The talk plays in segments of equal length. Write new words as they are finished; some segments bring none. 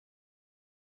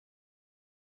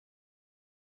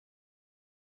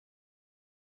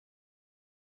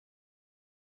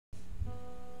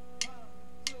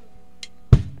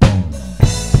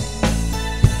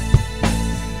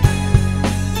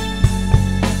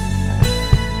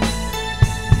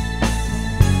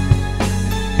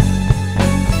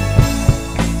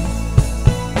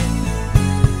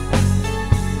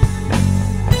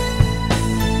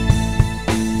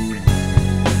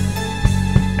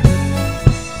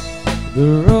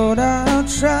The road I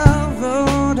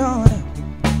traveled on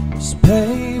is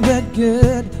paved with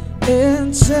good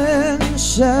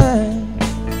intentions.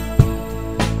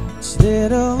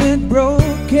 Instead of with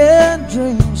broken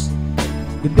dreams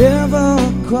that never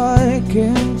quite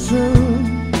came true.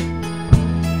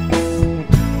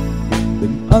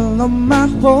 When all of my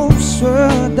hopes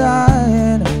were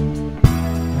dying,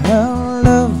 her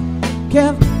love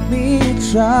kept me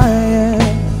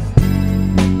trying.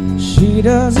 She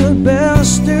does her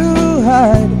best to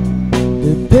hide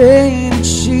the pain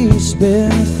she's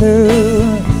been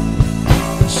through.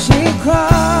 She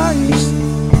cries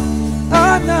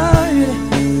at night,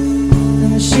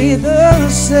 and she does the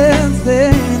same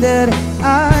thing that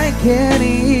I can't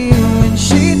hear. When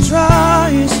she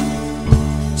tries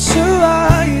to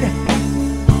hide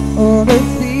all the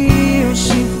fear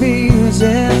she feels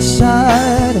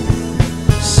inside.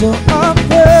 So I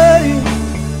pray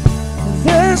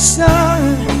this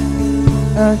time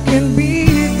I can be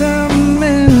the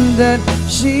man that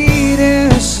she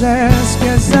deserves.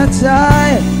 'Cause I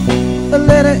die a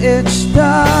little each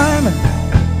time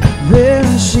when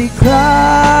she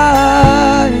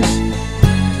cries.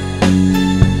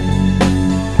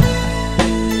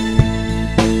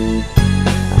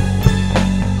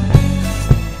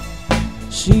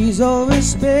 She's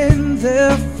always been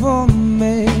there for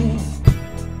me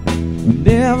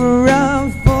whenever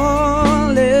I'm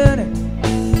falling.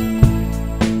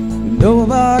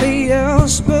 Nobody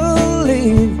else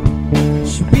believed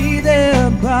she'd be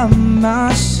there by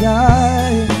my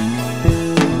side.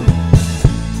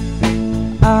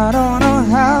 I don't know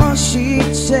how she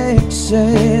takes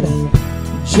it.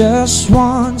 Just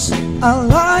once I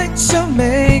like to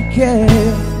make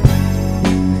it.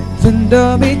 Then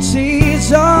there'll be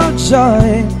tears of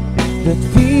joy that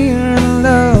fear and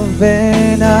love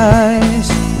in eyes.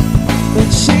 But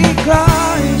she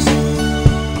cries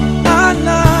at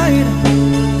night,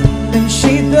 and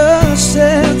she does the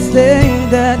same thing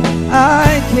that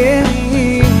I can't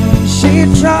hear. She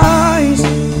tries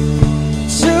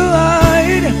to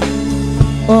hide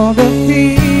all the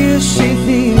fears she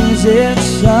feels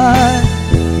inside.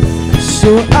 So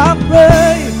I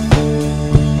pray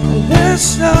this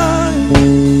time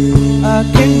I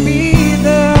can be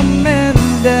the man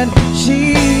that she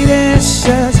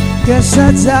deserves. 'Cause I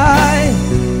die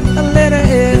a little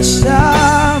each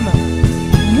time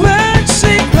when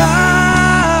she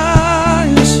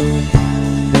cries.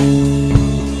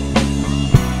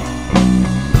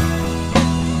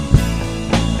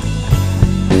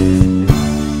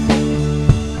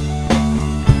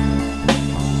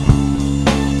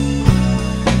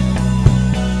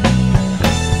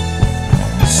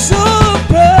 So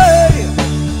pray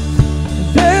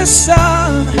this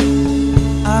time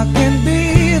I can be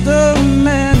the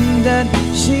man that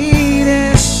she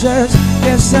deserves.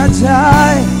 'Cause I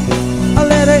die a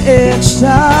little each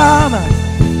time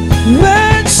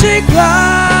when she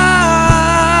cries.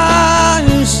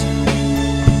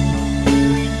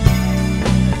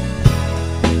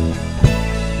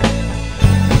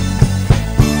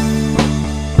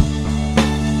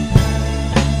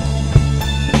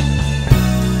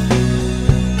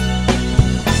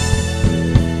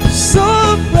 So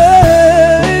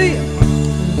pray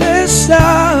this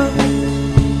time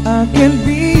I can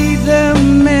be the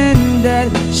man that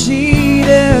she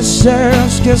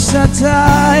deserves. 'Cause I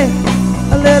die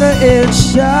a little each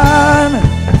time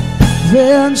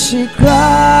when she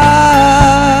cries.